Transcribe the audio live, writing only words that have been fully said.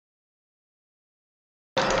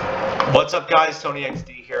What's up, guys? Tony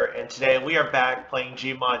XD here, and today we are back playing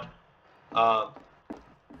Gmod.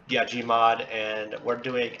 Gmod, and we're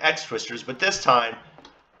doing XTwisters, but this time,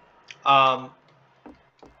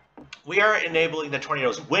 we are enabling the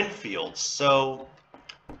Tornado's wind fields. So,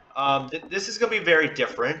 this is going to be very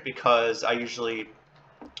different because I usually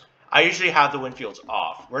have the wind fields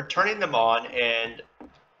off. We're turning them on, and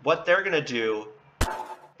what they're going to do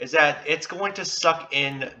is that it's going to suck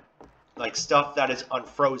in like stuff that is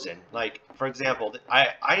unfrozen. Like, for example,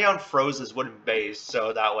 I unfroze this wooden base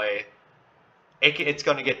so that way it's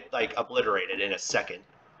going to get like obliterated in a second.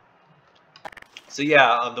 So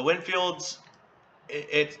yeah, the wind fields,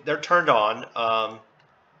 they're turned on.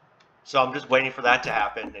 So I'm just waiting for that to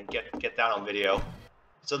happen and get that on video.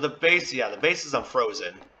 So the base, yeah, the base is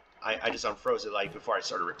unfrozen. I just unfroze it like before I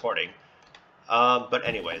started recording. But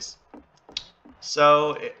anyways,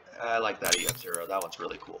 so I like that EF0. That one's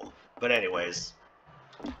really cool. But anyways,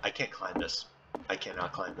 I can't climb this. I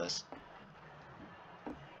cannot climb this.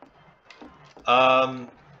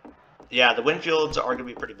 Yeah, the wind fields are going to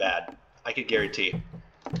be pretty bad. I could guarantee.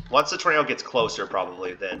 Once the tornado gets closer,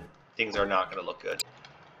 probably, then things are not going to look good.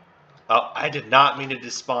 Oh, I did not mean to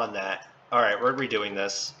despawn that. Alright, we're redoing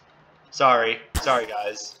this. Sorry. Sorry,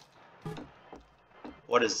 guys.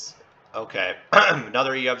 What is... Okay.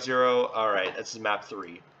 Another EF0. Alright, this is map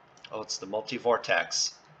 3. Oh, it's the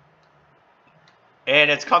multi-vortex.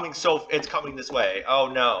 And it's coming this way. Oh,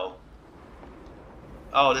 no.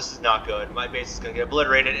 Oh, this is not good. My base is going to get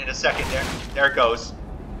obliterated in a second. There it goes.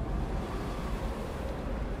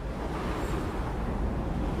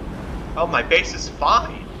 Oh, my base is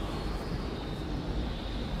fine.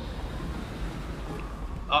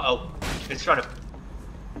 Uh-oh. It's trying to...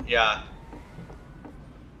 Yeah.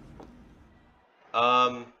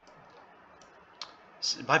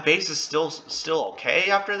 My base is still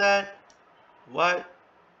okay after that? What?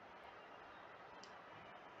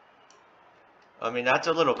 I mean, that's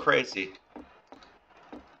a little crazy.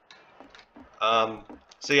 So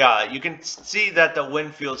yeah, you can see that the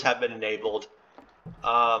wind fields have been enabled.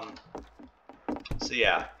 So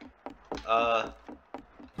yeah. Oh,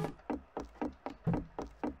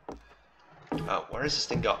 where does this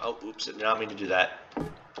thing go? Oh, oops, I did not mean to do that.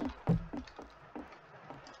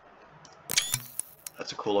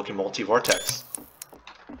 That's a cool looking multi-vortex.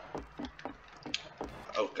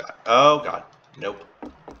 Oh god. Oh god. Nope.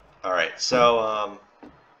 Alright, so,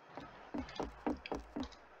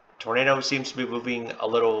 tornado seems to be moving a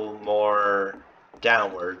little more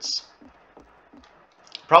downwards.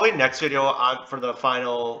 Probably next video, for the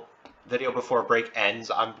final video before break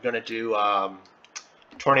ends, I'm going to do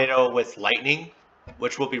tornado with lightning,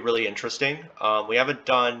 which will be really interesting. We haven't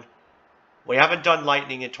done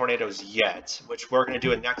lightning and tornadoes yet, which we're going to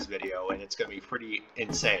do in next video, and it's going to be pretty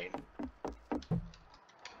insane.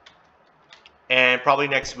 And probably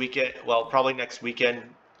next weekend, we're probably going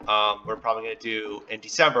to do, in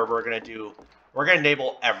December, we're going to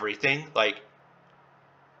enable everything, like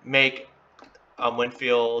make wind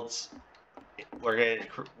fields. We're going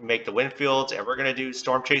to make the wind fields, and we're going to do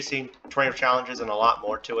storm chasing, tornado challenges, and a lot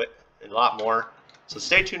more to it, and a lot more. So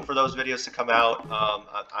stay tuned for those videos to come out.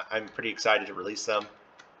 I'm pretty excited to release them.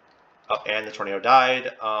 Oh, and the tornado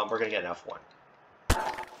died. We're going to get an F1.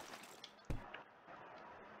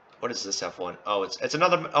 What is this F1? Oh, it's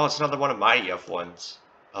another one of my F1s.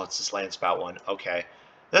 Oh, it's this land spout one. Okay.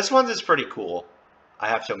 This one is pretty cool. I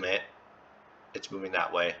have to admit. It's moving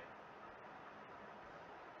that way.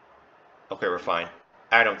 Okay, we're fine.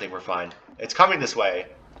 I don't think we're fine. It's coming this way.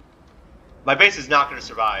 My base is not going to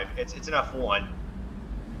survive. It's an F1.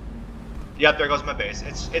 Yep, there goes my base.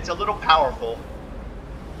 It's a little powerful.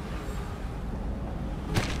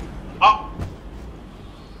 Oh!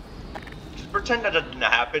 Just pretend that didn't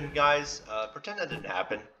happen, guys. Pretend that didn't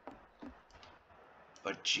happen.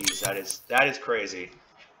 But jeez, that is crazy.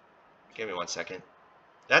 Give me 1 second.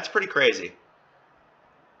 That's pretty crazy.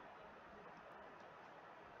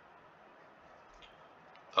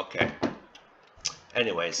 Okay.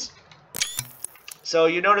 Anyways. So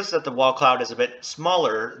you notice that the wall cloud is a bit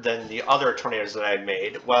smaller than the other tornadoes that I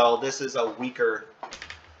made. Well, this is a weaker...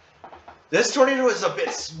 This tornado is a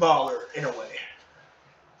bit smaller in a way.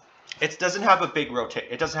 It doesn't have a big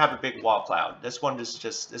it doesn't have a big wall cloud. This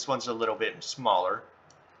one's a little bit smaller.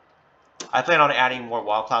 I plan on adding more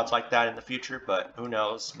wall clouds like that in the future, but who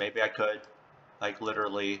knows? Maybe I could. Like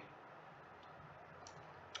literally.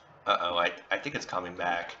 Uh-oh, I think it's coming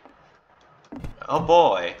back. Oh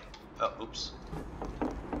boy. Oh, oops.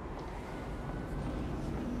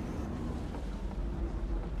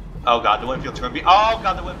 Oh god, the wind fields are going to be... Oh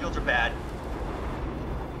god, the wind fields are bad.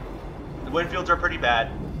 The wind fields are pretty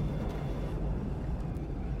bad.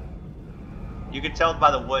 You can tell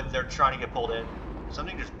by the wood they're trying to get pulled in.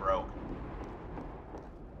 Something just broke.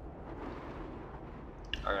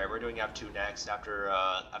 Alright, we're doing F2 next after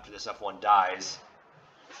after this F1 dies.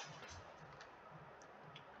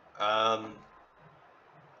 I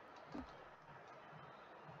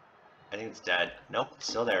think it's dead. Nope, it's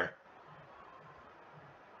still there.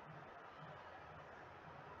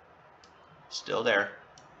 Still there.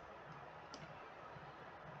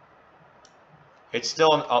 It's still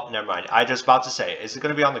on. Oh, never mind. I just about to say, is it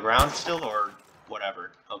going to be on the ground still or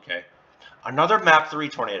whatever? Okay. Another map 3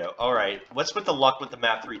 tornado. Alright, what's with the luck with the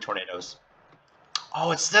map 3 tornadoes?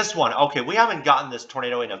 Oh, it's this one. Okay, we haven't gotten this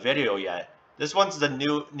tornado in a video yet. This one's the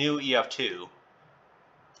new EF2.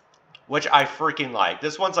 Which I freaking like.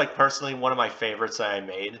 This one's like personally one of my favorites that I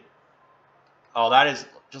made. Oh, that is,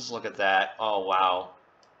 just look at that. Oh, wow.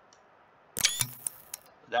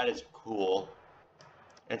 That is cool.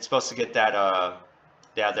 It's supposed to get that,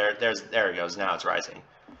 yeah, there it goes. Now it's rising.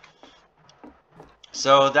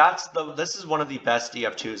 So this is one of the best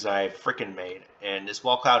EF2s I freaking made. And this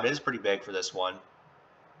wall cloud is pretty big for this one.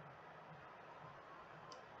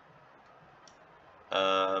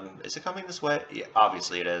 Is it coming this way? Yeah,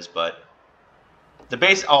 obviously it is, but the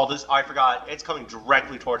base, oh, this, I forgot, it's coming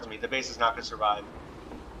directly towards me. The base is not going to survive.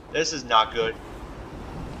 This is not good.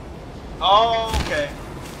 Oh, okay.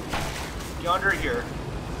 Get under here.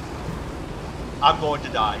 I'm going to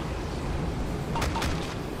die.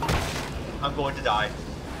 I'm going to die.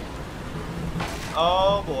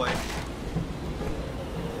 Oh, boy.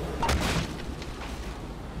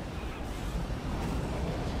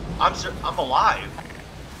 I'm alive.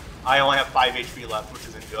 I only have 5 HP left, which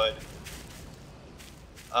isn't good.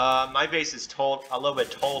 My base is a little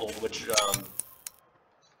bit totaled, which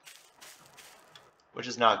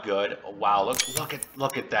is not good. Oh, wow, look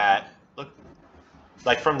at that. Look,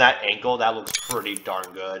 like from that angle, that looks pretty darn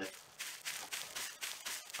good.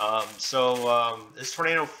 This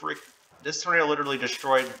tornado literally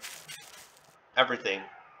destroyed everything.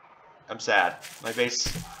 I'm sad. My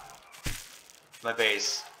base.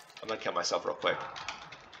 I'm gonna kill myself real quick.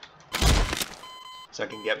 So I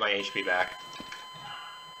can get my HP back.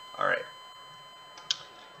 Alright.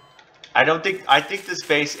 I think this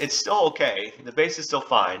base, it's still okay. The base is still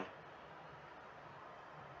fine.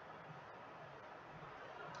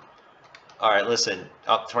 Alright, listen.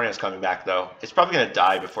 Oh, tornado's coming back though. It's probably gonna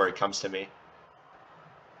die before it comes to me.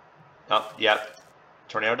 Oh, yep.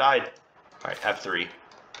 Tornado died. Alright, F3.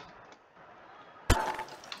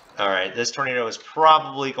 Alright, this tornado is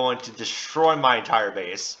probably going to destroy my entire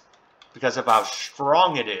base because of how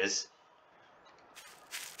strong it is.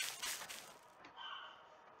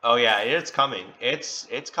 Oh yeah, it's coming. It's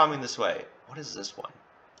coming this way. What is this one?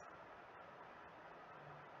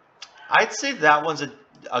 I'd say that one's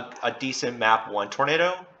a decent map 1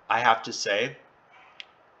 tornado, I have to say.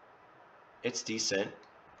 It's decent.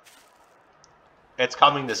 It's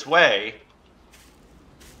coming this way.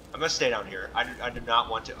 I'm gonna stay down here. I do not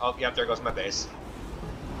want to. Oh, yep, there goes my base.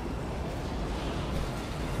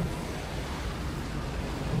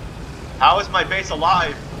 How is my base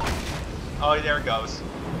alive? Oh, there it goes.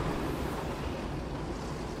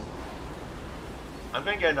 I'm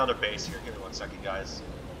gonna get another base here. Give me 1 second, guys.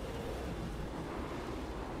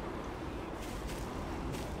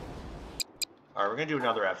 Alright, we're gonna do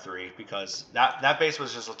another F3 because that base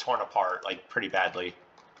was just torn apart, like, pretty badly.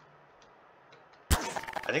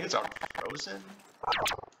 I think it's unfrozen.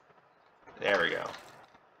 There we go.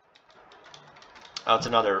 Oh, it's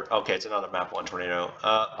another. Okay, it's another map 1 tornado.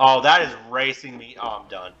 Oh, that is racing me. Oh, I'm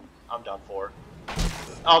done. I'm done for.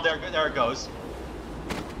 Oh, there it goes.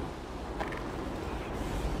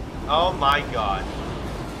 Oh my god.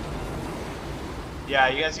 Yeah,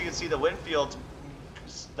 as you can see, the wind field,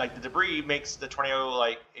 like the debris makes the tornado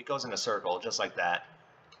like it goes in a circle, just like that.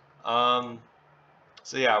 So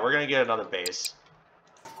yeah, we're gonna get another base.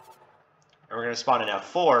 And we're gonna spawn an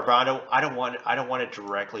F4, but I don't want it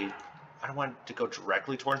directly. I don't want it to go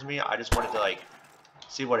directly towards me. I just wanted to like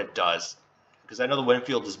see what it does, because I know the wind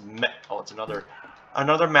field is. Oh, it's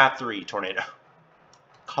another map 3 tornado.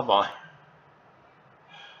 Come on.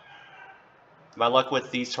 My luck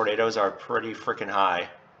with these tornadoes are pretty freaking high.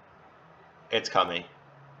 It's coming.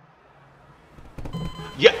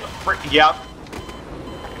 Yep. Yep.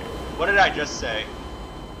 What did I just say?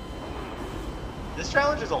 This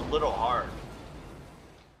challenge is a little hard.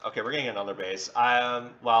 Okay, we're getting another base.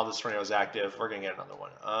 While this tornado is active, we're gonna get another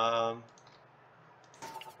one.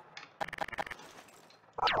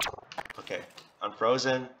 Okay,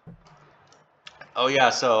 unfrozen. Oh yeah,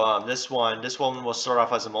 so this one will start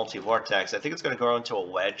off as a multi-vortex. I think it's gonna grow into a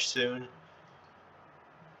wedge soon.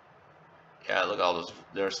 Yeah, look at all those.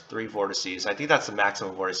 There's 3 vortices. I think that's the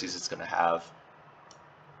maximum vortices it's going to have.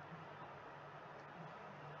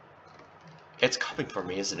 It's coming for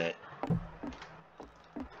me, isn't it?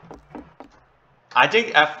 I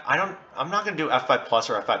think I'm not going to do F5 plus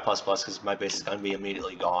or F5 plus plus because my base is going to be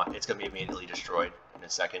immediately gone. It's going to be immediately destroyed in a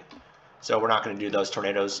second. So we're not going to do those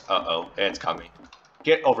tornadoes. Uh-oh, it's coming.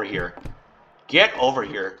 Get over here. Get over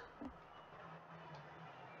here.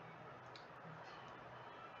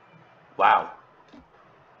 Wow.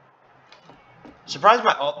 Surprised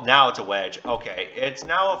my, oh, now it's a wedge. Okay, it's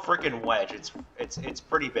now a freaking wedge. It's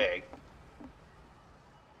pretty big.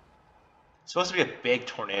 It's supposed to be a big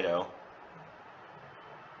tornado.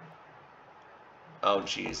 Oh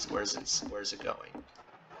jeez, where's it going?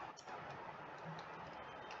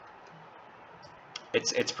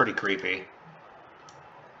 It's pretty creepy.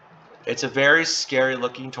 It's a very scary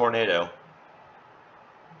looking tornado.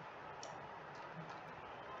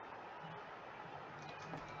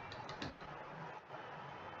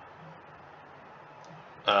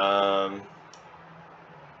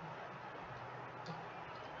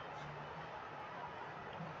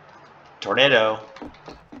 Tornado.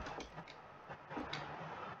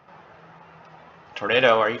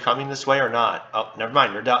 Tornado, are you coming this way or not? Oh, never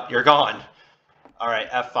mind. You're done. You're gone. All right,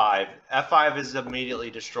 F5. F5 is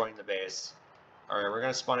immediately destroying the base. All right, we're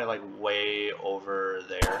gonna spawn it like way over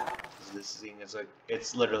there. This thing is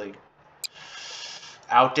it's literally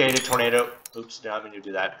outdated tornado. Oops, did not mean to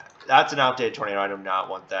do that. That's an outdated tornado. I do not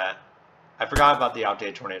want that. I forgot about the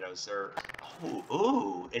outdated tornadoes. They're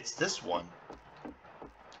ooh, it's this one.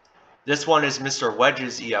 This one is Mr.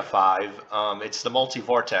 Wedge's EF5. It's the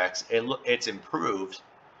multi-vortex. It's improved.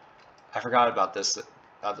 I forgot about this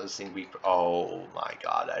thing. Oh my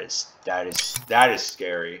god, that is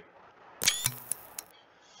scary.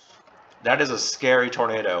 That is a scary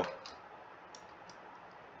tornado.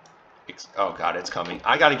 Oh god, it's coming.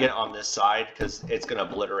 I gotta get on this side because it's gonna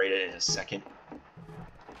obliterate it in a second.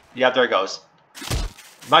 Yeah, there it goes.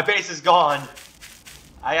 My base is gone.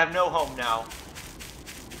 I have no home now.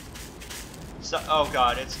 So, oh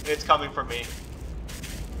god, it's coming for me.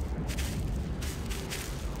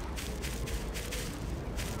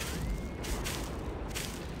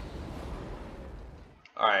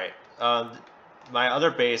 Alright, my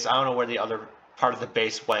other base, I don't know where the other part of the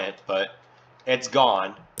base went, but it's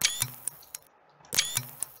gone.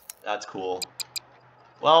 That's cool.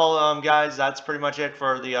 Well, guys, that's pretty much it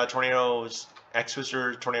for the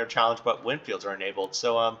XTwisters Tornado Challenge, but wind fields are enabled.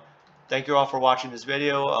 So, thank you all for watching this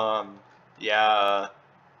video. Yeah,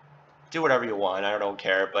 do whatever you want. I don't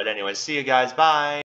care. But anyway, see you guys. Bye.